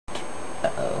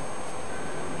Uh-oh.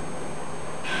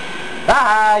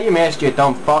 Ah, you missed, you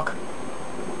dumb fuck.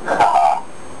 I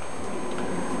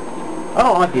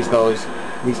don't like these guys.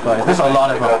 There's a lot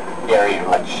of them. Scary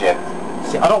like shit.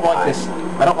 See, I don't like this.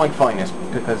 I don't like fighting this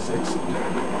because it's...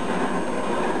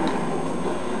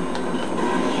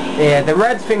 Yeah, the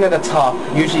red thing at the top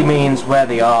usually means where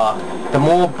they are. The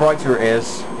more brighter it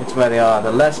is, it's where they are.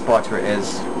 The less brighter it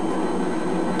is,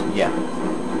 yeah.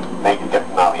 Make it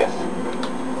different obvious.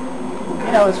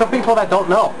 You know, it's for people that don't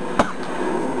know.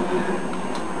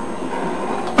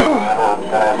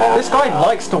 This guy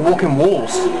likes to walk in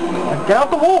walls. Get out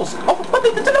the walls! Oh, what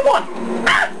did the one?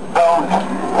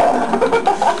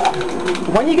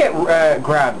 When you get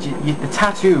grabbed, the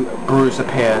tattoo bruise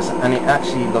appears, and it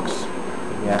actually looks,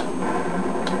 yeah.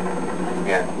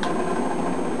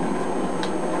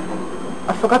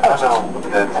 I forgot that. I don't know what the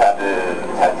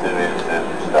tattoo is and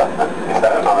stuff. Is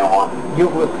that another one?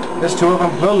 There's two of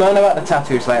them. We'll learn about the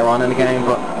tattoos later on in the game,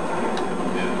 but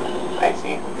I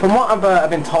see. from what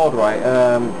I've been told, right,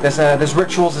 there's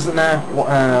rituals, isn't there?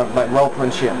 Like roper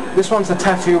and shit. This one's a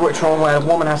tattoo ritual where a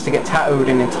woman has to get tattooed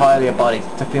in entirely her body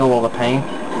to feel all the pain.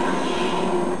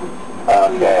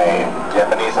 Okay,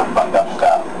 Japanese and fucked up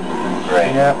stuff.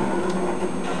 Great. Yep.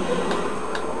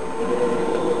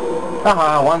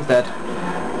 Haha, one's dead.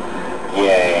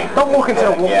 Yay. Don't walk into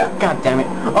the wall. Yeah. God damn it.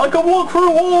 I can walk through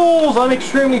walls! I'm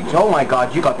extremely... Oh my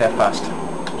god, you got there first.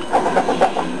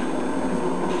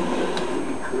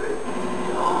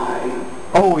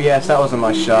 Oh yes, that was a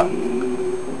nice shot.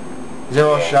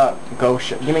 Zero shot, ghost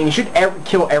shot. You mean you should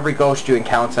kill every ghost you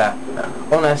encounter.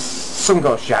 Unless some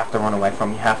ghosts you have to run away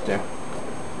from, you have to.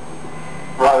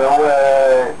 Run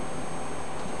away.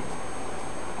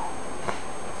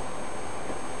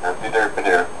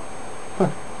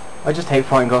 I just hate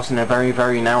fighting ghosts in a very,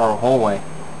 very narrow hallway.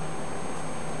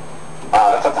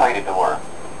 Wow, that's a tiny door.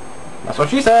 That's what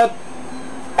she said.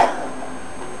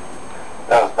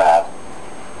 That was bad.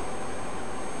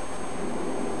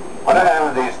 What do they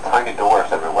have with these tiny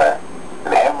doors everywhere?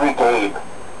 In every game.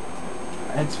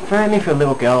 It's friendly for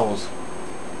little girls.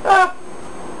 Ah!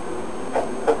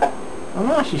 I'm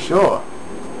not actually sure.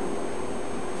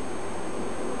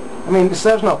 I mean, this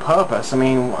serves no purpose. I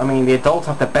mean, the adults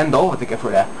have to bend over to get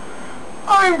through there.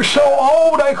 I'm so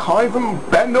old I can't even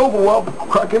bend over while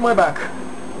cracking my back.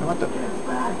 What the?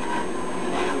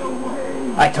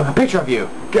 I took a picture of you.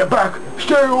 Get back!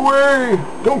 Stay away!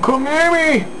 Don't come near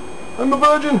me! I'm a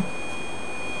virgin.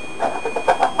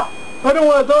 I don't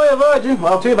want to die a virgin.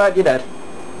 Well, too bad, you're dead.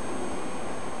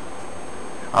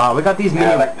 We got these mini...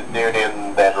 Yeah, like the dude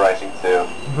in Dead Rising 2.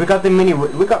 We got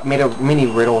mini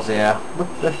riddles here.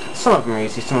 Some of them are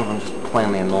easy, some of them just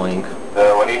plainly annoying.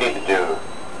 So what do you need to do?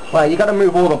 Well, you got to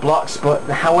move all the blocks, but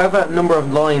however number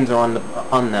of lines are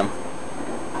on them,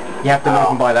 you have to move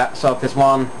them by that. So if there's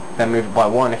one, then move it by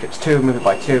one. If it's two, move it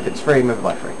by two. If it's three, move it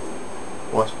by three.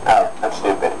 Oh, that's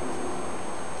stupid.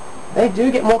 They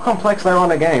do get more complex later on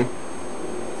in the game.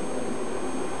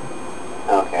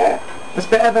 Okay. It's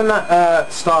better than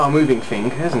that star moving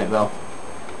thing, isn't it, though?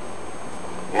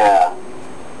 Yeah.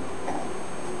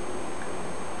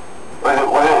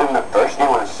 Was it in the first game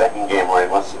or the second game where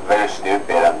it was very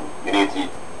stupid and you need to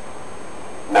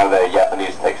know the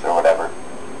Japanese text or whatever?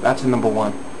 That's in number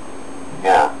one.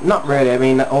 Yeah. Not really, I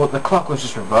mean, the clock was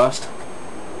just reversed.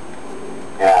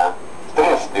 Yeah.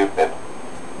 Still stupid.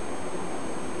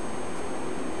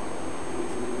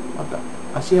 What the?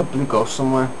 I see a blue ghost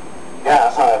somewhere. Yeah,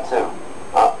 I saw that too.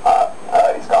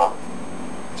 He's gone.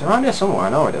 It's around here somewhere, I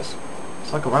know it is.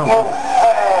 It's like around You there.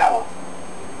 fail!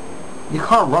 You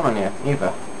can't run on it,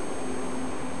 either.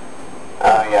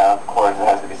 Oh yeah, of course, it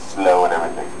has to be slow and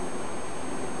everything.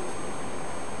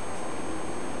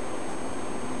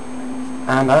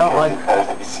 And I don't like... It has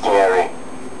to be scary.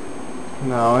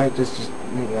 No, it just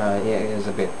yeah, it is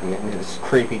a bit... It's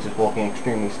creepy just walking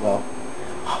extremely slow.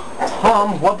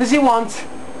 Tom, what does he want?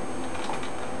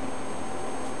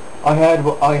 I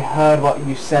heard what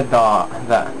you said that.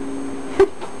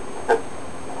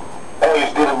 Hey, you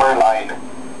stealing my line.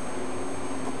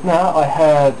 No, I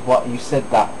heard what you said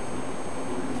that.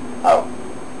 Oh.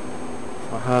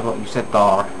 I heard what you said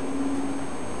there.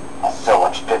 So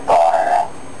what you did there.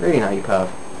 Really now, you perv.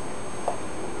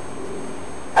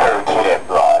 Perv kid,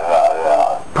 blah blah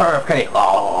blah. Perv, can it?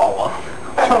 Oh,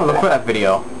 I'm trying to look for that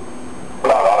video.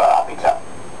 Blah blah blah, pizza.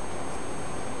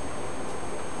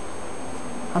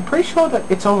 I'm pretty sure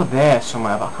that it's over there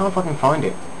somewhere, but I can't fucking find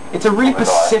it. It's a really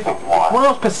Pacific... It's one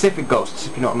of those Pacific ghosts,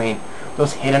 if you know what I mean.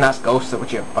 Those hidden-ass ghosts that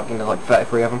which you fucking... There's like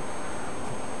 33 of them.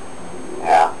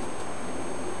 Yeah.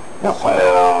 No,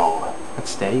 Slow. let's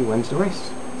stay, wins the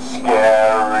race.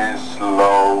 Scary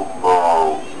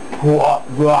slow-mo.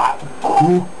 What?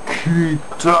 Cookie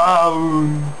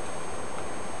down.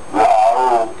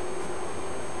 No.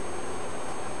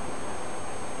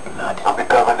 Blood. I'm the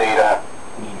Terminator.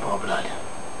 Need more blood.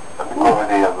 I'm the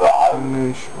Terminator.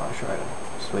 Moosh. Right.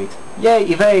 Sweet. Yay,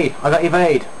 evade. I got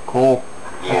evade. Cool.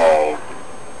 Yay.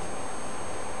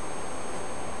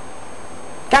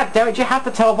 God damn it, you have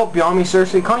to teleport beyond me,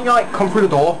 seriously? Can't you, like, come through the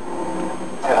door?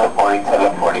 Teleporting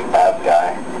bad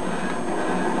guy.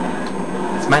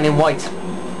 It's man in white.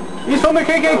 He's from the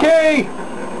KKK!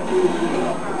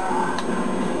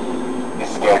 You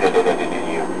scared it, didn't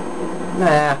you?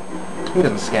 Nah, he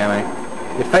doesn't scare me.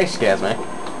 Your face scares me.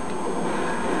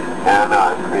 No,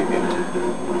 I'm creepy.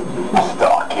 I'll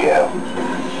stalk you.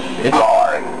 Bitch.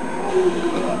 Sorry.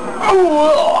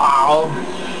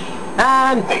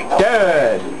 And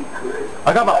dead!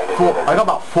 I got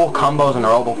about four combos in a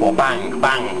row before. Bang,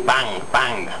 bang, bang,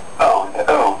 bang. Oh.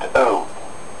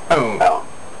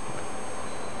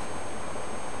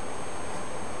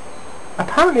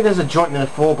 Apparently there's a joint in the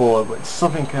floorboard, but it's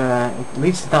something, it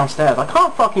leads to downstairs. I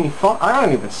can't fucking I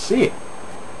don't even see it.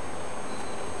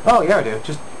 Oh yeah I do,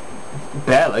 just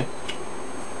barely.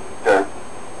 Sure.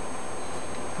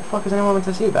 The fuck is anyone meant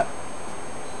to see that?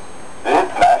 Did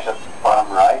it flash at the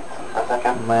bottom right for a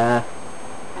second? Nah.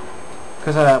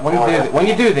 Because when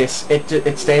you do this,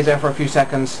 it stays there for a few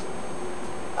seconds.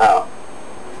 Oh.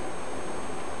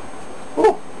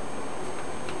 Ooh.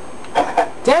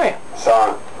 Damn it!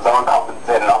 Someone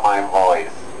compensated on my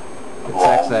voice. It's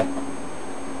sexy.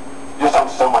 You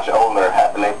sound so much older.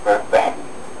 Happy late birthday.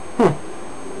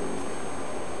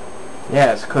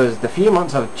 Yes, because the few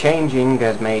months of changing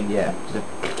has made, yeah.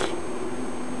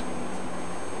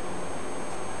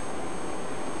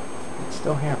 It's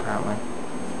still here, apparently.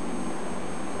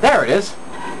 There it is!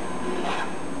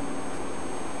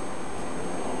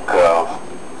 Go.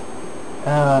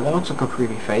 That looks like a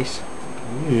creepy face.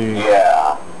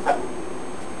 Yeah.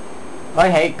 I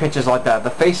hate pictures like that. The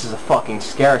faces are fucking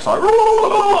scary. It's like...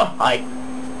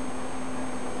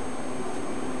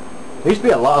 There used to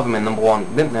be a lot of them in number one,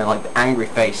 didn't there? Like the angry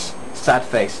face, sad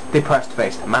face, depressed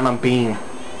face, man on beam.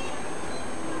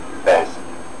 Face.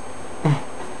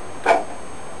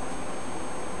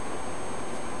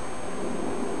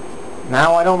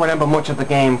 Now I don't remember much of the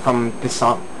game from this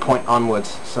point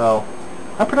onwards, so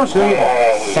I'm pretty much doing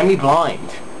it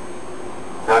semi-blind.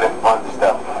 Now the fun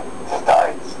stuff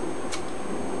starts.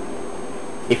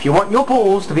 If you want your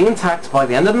balls to be intact by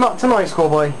the end of the night tonight,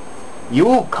 Skullboy, you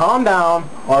will calm down,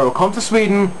 or I will come to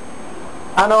Sweden,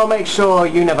 and I'll make sure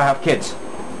you never have kids.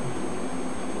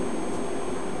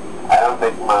 I don't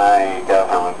think my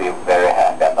girlfriend would be very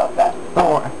happy about that.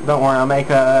 Don't worry, I'll make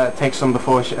her take some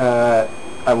before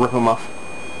I rip them off.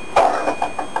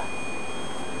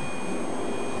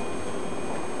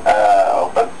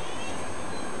 Open.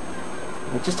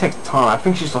 It just takes time. I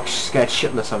think she's like scared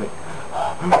shitless of it.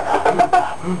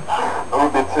 Oh,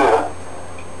 me too.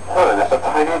 Oh, there's a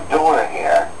tiny door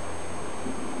here.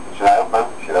 Should I open?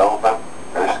 Should I open?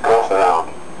 There's girls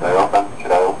around. Should I open?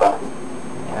 Should I open?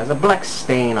 Yeah, there's a black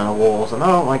stain on the walls, and I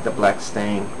don't like the black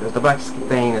stain, because the black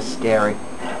stain is scary.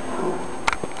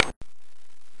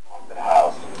 The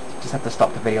house. Just have to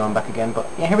stop the video and back again, but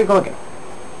yeah, here we go again.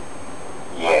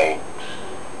 Yay.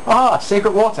 Ah,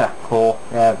 secret water. Cool.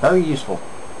 Yeah, very useful.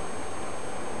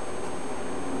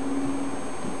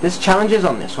 There's challenges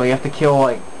on this where you have to kill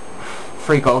like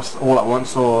 3 ghosts all at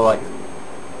once, or like...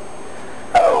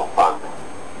 Oh, fun.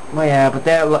 Well, yeah, but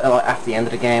they're like after the end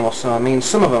of the game or so. I mean,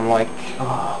 some of them like...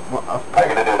 Oh, Are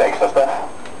you gonna do the extra stuff?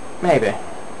 maybe.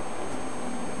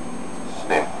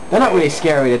 Sniff. They're not really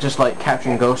scary, they're just like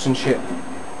capturing ghosts and shit.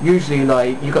 Usually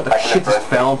like, you got the shittest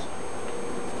film.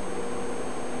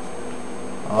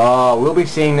 Oh, we'll be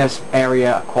seeing this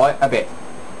area quite a bit.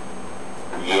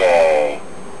 Yay.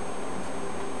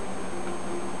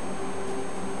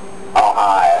 Oh,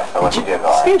 hi. So what you did,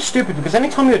 It seems stupid because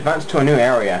anytime you advance to a new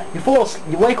area, you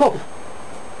wake up.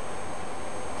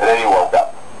 And then you woke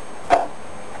up.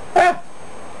 Ah,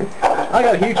 I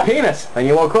got a huge penis, and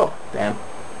you woke up. Damn.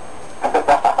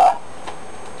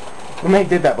 We mate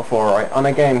did that before, right? On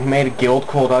a game, he made a guild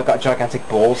called I Got Gigantic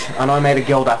Balls, and I made a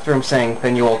guild after him saying,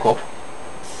 then you woke up.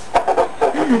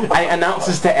 And it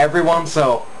announces to everyone,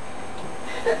 so...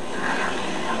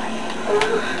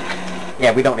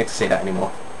 Yeah, we don't need to say that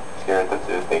anymore. Scared to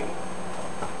do thing.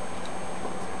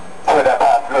 To the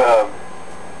bathroom.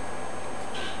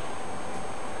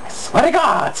 I swear to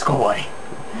God, Skullboy.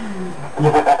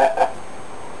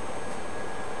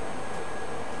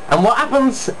 And what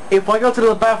happens if I go to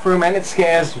the bathroom and it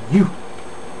scares you?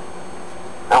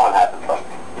 No one happened, trust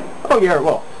me. Oh yeah, it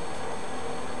will.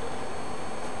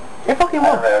 It fucking I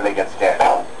will. rarely get scared.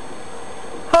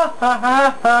 ha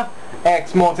ha ha.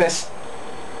 Ex Mortis.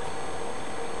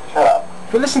 Shut up.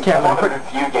 If you listen That's carefully, one of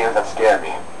the few games that scare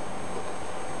me.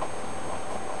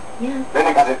 Yeah.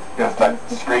 Mainly because it's like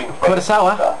screen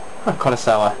Kurosawa.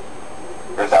 Kurosawa.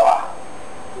 Kurosawa.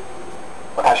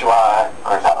 Watashi wa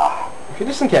Kurosawa. If you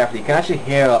listen carefully, you can actually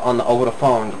hear over the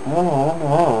phone.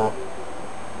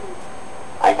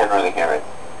 I can really hear it.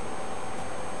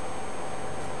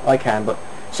 I can, but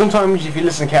sometimes if you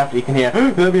listen carefully, you can hear,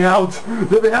 "Let me out!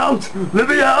 Let me out! Let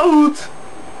me out!"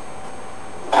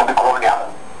 California.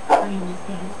 I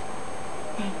understand.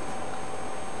 Thanks.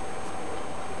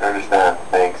 I understand.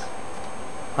 Thanks.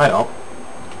 I don't.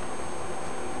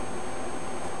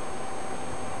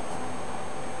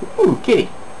 Ooh, kitty.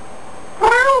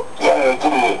 Yay,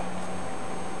 kitty.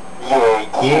 Yay,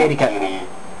 Kitty cat. kitty.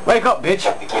 Wake up, bitch!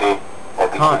 Pet the kitty.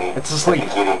 Pet the Can't. kitty. It's asleep. Pet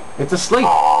the kitty. It's asleep.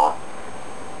 Aww.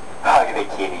 Hug the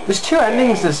kitty. There's two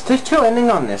endings. There's two endings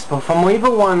on this, but from either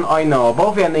one I know,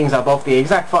 both the endings are both the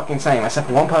exact fucking same, except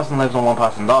for one person lives and one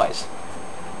person dies.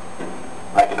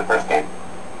 Like in the first game.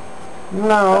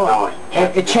 No,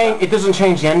 it doesn't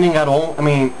change the ending at all. I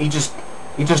mean, he just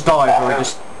dies, or he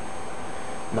just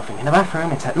nothing in the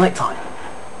bathroom. It's at night time.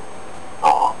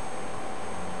 Aww.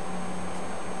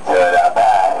 To the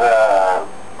bathroom.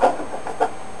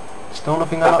 Still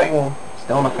nothing on that Nothing. wall.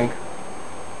 Still nothing.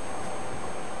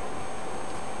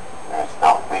 There's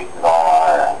nothing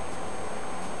there.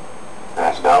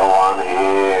 There's no one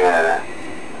here.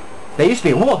 There used to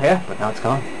be a wall here, but now it's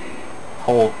gone.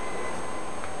 Hole.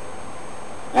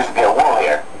 Used to be a wall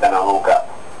here, then I woke up.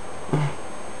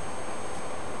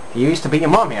 You used to be your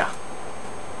mom here,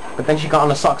 but then she got on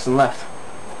the socks and left.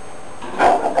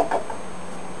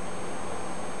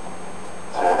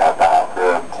 To the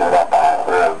bathroom, to the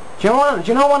bathroom. Do you want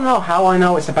to know how I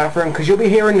know it's the bathroom? Because you'll be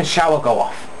hearing the shower go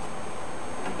off,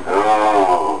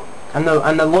 Ooh. and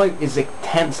the light is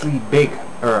intensely big.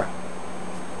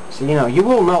 So you know you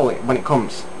will know it when it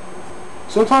comes.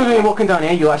 Sometimes when you're walking down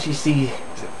here, you'll actually see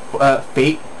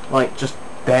feet like just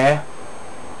there.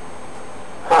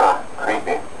 Huh,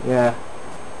 creepy. Yeah.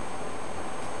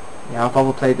 Yeah, I've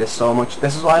overplayed this so much.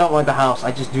 This is why I don't like the house.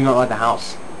 I just do not like the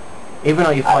house. Even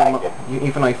though you find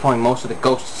even though you find most of the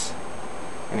ghosts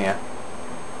in here.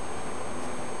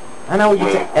 I know you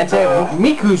enter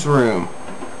Miku's room.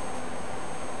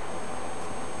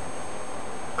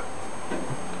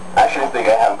 I actually think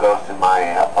I have ghosts in my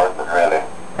apartment, really.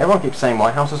 Everyone keeps saying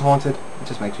my house is haunted. It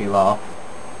just makes me laugh.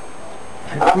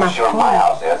 I'm not sure my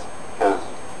house is, because,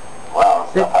 well,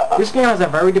 stuff happens. This game has a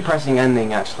very depressing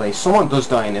ending, actually. Someone does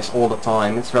die in this all the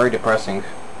time. It's very depressing.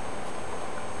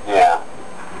 Yeah.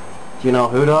 Do you know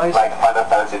who dies? Like Final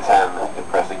Fantasy X,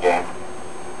 depressing game.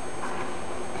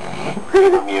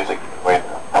 The music, wait.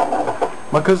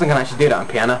 My cousin can actually do that on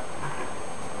piano.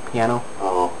 Piano.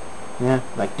 Ooh. Yeah,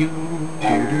 like do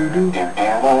Do, do.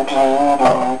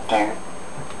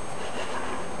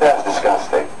 That's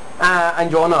disgusting.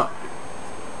 And you're not.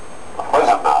 Of course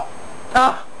I'm not.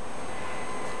 Ah.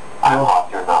 I'm Oh. not,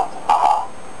 you're not. Haha.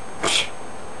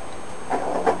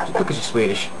 Just because you're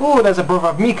Swedish. Oh, there's a brother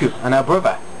of Miku and her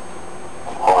brother.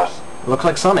 Of course. Looks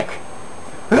like Sonic.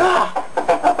 Ah!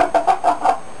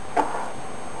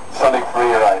 Sonic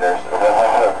Free Riders.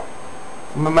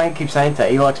 My mate keeps saying that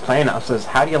he likes playing it. I says,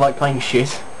 how do you like playing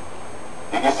shit?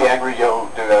 Did you see Angry Joe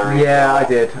do that? Yeah, I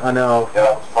did. I know. Yeah,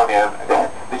 that was funny.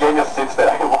 The game just sits there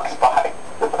and walks by.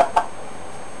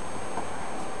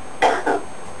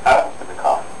 After the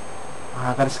car.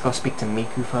 I gotta go speak to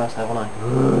Miku first, haven't I?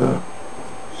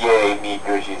 Yay,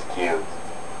 Miku, she's cute.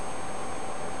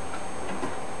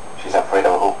 She's afraid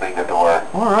of opening the door.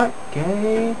 Alright,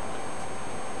 okay.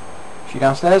 She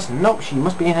downstairs? Nope, she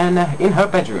must be in her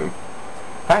bedroom.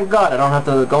 Thank God I don't have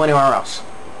to go anywhere else.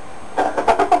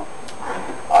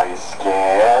 Are you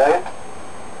scared?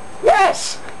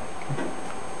 Yes!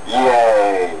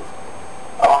 Yay!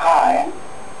 Oh, hi.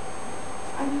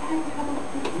 Are you having trouble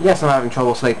sleeping? Yes, I'm having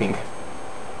trouble sleeping.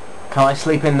 Can I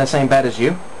sleep in the same bed as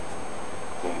you?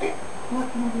 Cutie.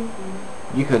 What can I do for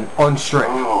you? You can unstrip.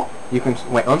 Ooh. You can...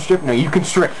 Wait, unstrip? No, you can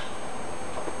strip.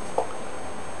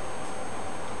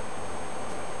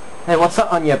 Hey, what's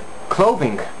that on your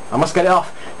clothing? I must get it off.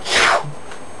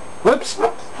 Whoops!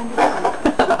 Understood.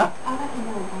 I'll let you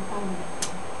know if I find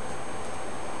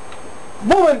anything.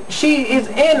 Woman, she is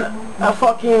in her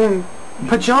fucking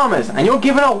pajamas and you're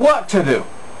giving her work to do.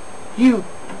 You...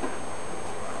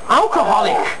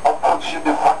 alcoholic! I'll punch you in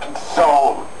the fucking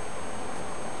soul.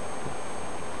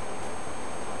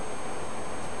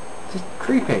 It's just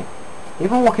creepy.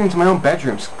 Even walking into my own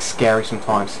bedroom's scary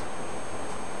sometimes.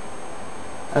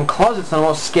 And closets are the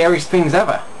most scariest things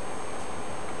ever.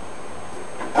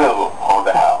 Bill on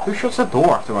the house. Who shuts the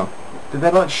door after them? Did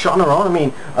they like shut on their own? I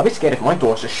mean, I'd be scared if my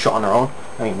door's just shut on their own.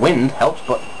 I mean, wind helps,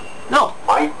 but no.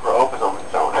 Mine opens on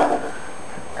its own.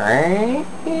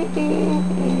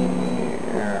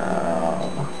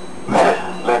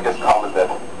 Luke has commented.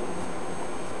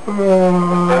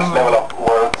 First level of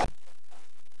words.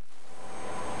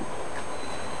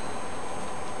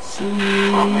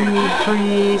 Sea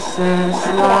princess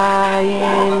lie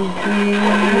in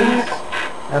peace.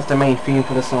 That's the main theme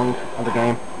for the song of the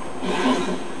game.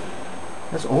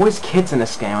 There's always kids in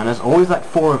this game, and there's always like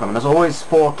 4 of them. There's always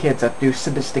 4 kids that do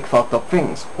sadistic, fucked up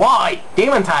things. Why?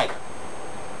 Demon tag!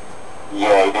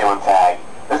 Yay, demon tag.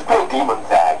 Let's play demon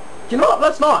tag. You know what?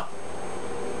 Let's not.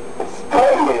 Let's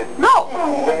play it. No!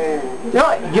 Yay.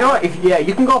 You know what? If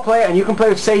you can go play it, and you can play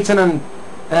with Satan and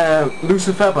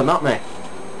Lucifer, but not me.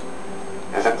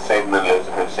 Isn't Satan and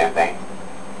Lucifer the same thing?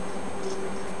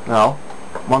 No.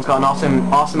 One's got an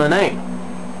awesomer name.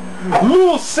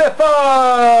 Lucifer!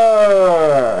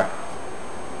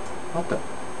 What the?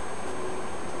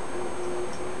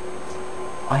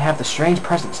 I have the strange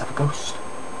presence of a ghost.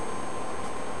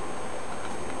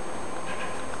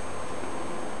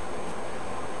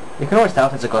 You can always tell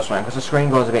if it's a ghost man because the screen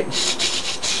goes a bit.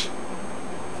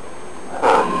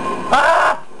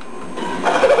 Ah!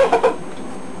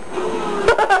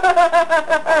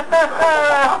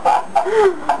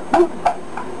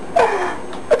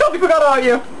 I totally forgot about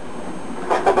you.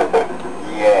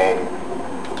 Yay.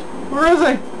 Where is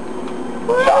he?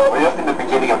 We're just in the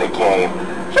beginning of the game.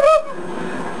 Shut up!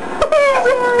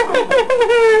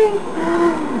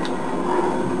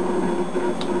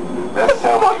 There's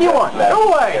so What the fuck many you want? left Go to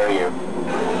away! hear you.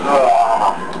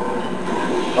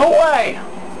 Away!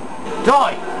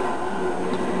 Die!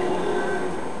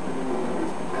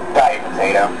 Die,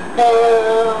 potato.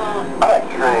 Alright,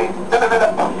 train.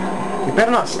 You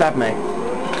better not stab me.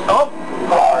 Oh!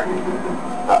 Hard.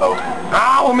 Uh-oh.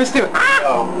 Ow! I missed him! Ah!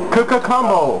 Oh. Cooker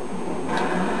combo!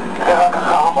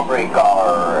 Combo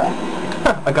breaker.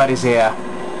 I got his ear.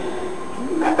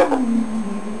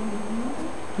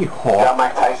 You whore. Got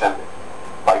Mike Tyson.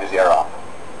 Bite his ear off.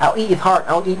 I'll eat his heart.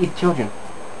 I'll eat his children.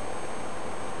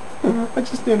 I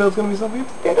just knew that was going to be something.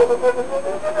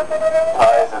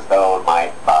 Tyson stole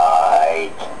my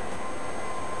bike.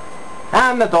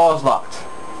 And the door's locked.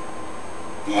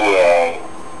 Yay.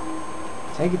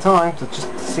 Take your time to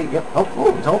just see. Yep.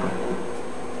 Oh, it's open.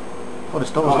 Oh, the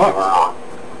door's Oh, you were locked. wrong.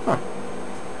 Huh.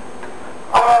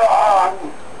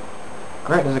 Oh,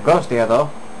 Great, there's a ghost here though.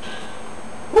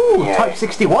 Ooh, Yay. Type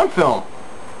 61 film.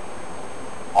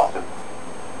 awesome.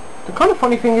 The kind of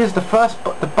funny thing is the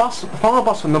final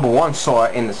boss from number 1 saw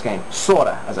it in this game.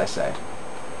 Sorta, as I said.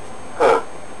 Huh.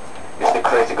 Is the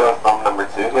crazy girl from number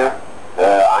 2 here?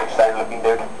 The Einstein looking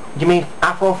dude? You mean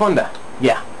Afro Thunder?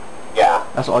 Yeah, Yeah.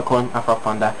 that's what I call him, Afro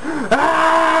Thunder.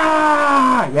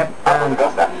 Ah! Yep, and Who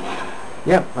does that?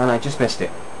 yep, and I just missed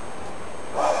it.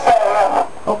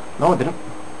 Oh, no I didn't.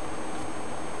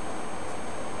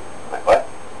 Wait, what?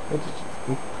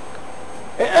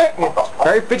 It's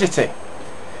very fidgety.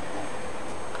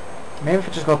 Maybe if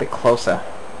I just go a bit closer.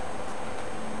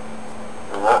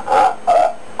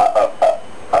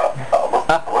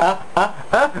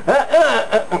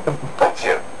 That's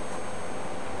you.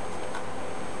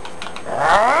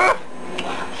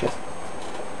 Shit.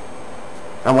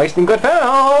 I'm wasting good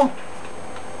film!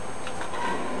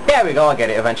 There we go, I'll get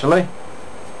it eventually.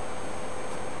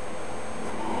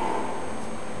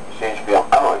 Change film.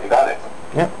 Oh, you got it.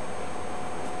 Yep.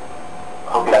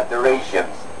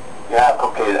 Congratulations. You have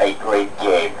completed a great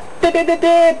game.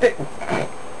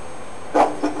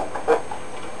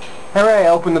 Hooray, I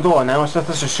opened the door now, it's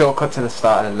just a shortcut to the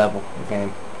start of the level of the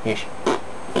game. Ish.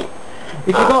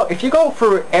 If you go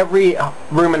through every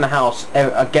room in the house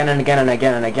again and again and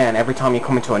again and again every time you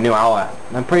come into a new hour,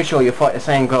 I'm pretty sure you'll fight the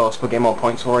same ghost but get more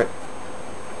points for it.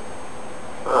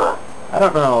 I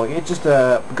don't know, it just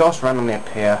ghosts randomly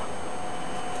appear.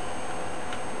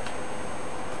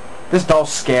 This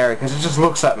doll's scary because it just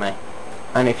looks at me,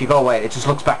 and if you go away it just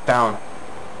looks back down.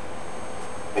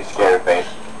 It's scary face.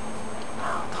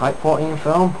 Type 14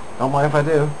 film? Don't mind if I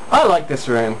do. I like this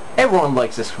room. Everyone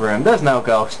likes this room. There's no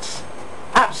ghosts.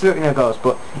 Absolutely no ghosts,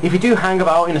 but if you do hang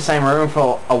about in the same room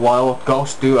for a while,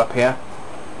 ghosts do appear.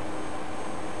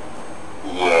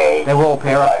 Yay. They will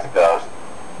appear. Besides ghost.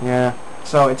 Yeah.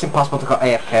 So it's impossible to go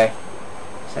AFK.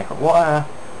 Sacred water.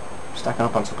 Stacking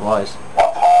up on supplies.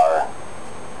 What horror?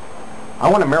 I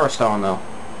want a mirror stone though.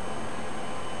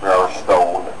 Mirror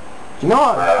stone. Do you know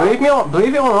what?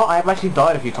 Believe it or not, I've actually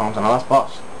died a few times on the last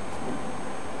boss.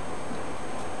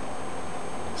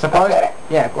 Surprised? Okay.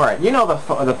 Yeah, right. You know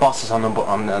the bosses on number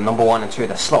 1 and 2,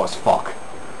 they're slow as fuck.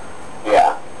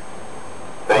 Yeah.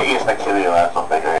 They least I killed you last